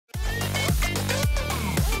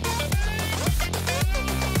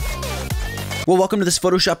Well, welcome to this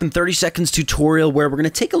Photoshop in 30 seconds tutorial where we're going to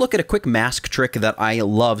take a look at a quick mask trick that I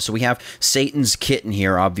love. So we have Satan's kitten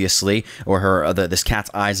here, obviously, or this cat's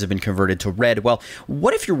eyes have been converted to red. Well,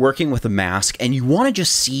 what if you're working with a mask and you want to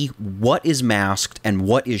just see what is masked and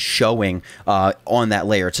what is showing on that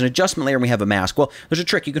layer? It's an adjustment layer and we have a mask. Well, there's a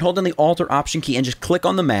trick. You can hold down the Alt or Option key and just click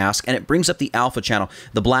on the mask and it brings up the alpha channel.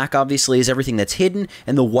 The black, obviously, is everything that's hidden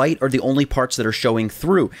and the white are the only parts that are showing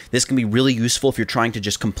through. This can be really useful if you're trying to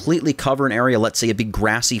just completely cover an area. Let's say a big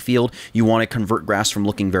grassy field, you want to convert grass from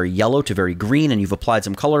looking very yellow to very green, and you've applied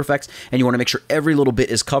some color effects, and you want to make sure every little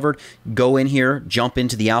bit is covered. Go in here, jump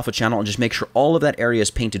into the alpha channel, and just make sure all of that area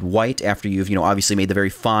is painted white after you've, obviously made the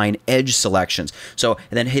very fine edge selections. So,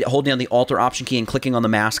 and then holding down the Alt or Option key and clicking on the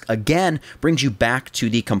mask again brings you back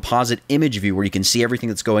to the composite image view where you can see everything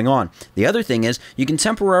that's going on. The other thing is you can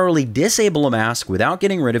temporarily disable a mask without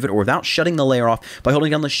getting rid of it or without shutting the layer off by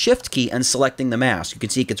holding down the Shift key and selecting the mask. You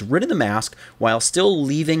can see it gets rid of the mask while still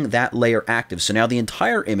leaving that layer active. So now the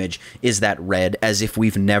entire image is that red as if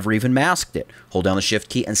we've never even masked it. Hold down the Shift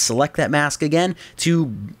key and select that mask again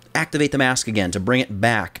to activate the mask again, to bring it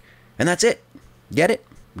back. And that's it. Get it?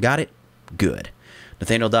 Got it? Good.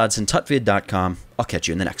 Nathaniel Dodson, tutvid.com. I'll catch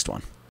you in the next one.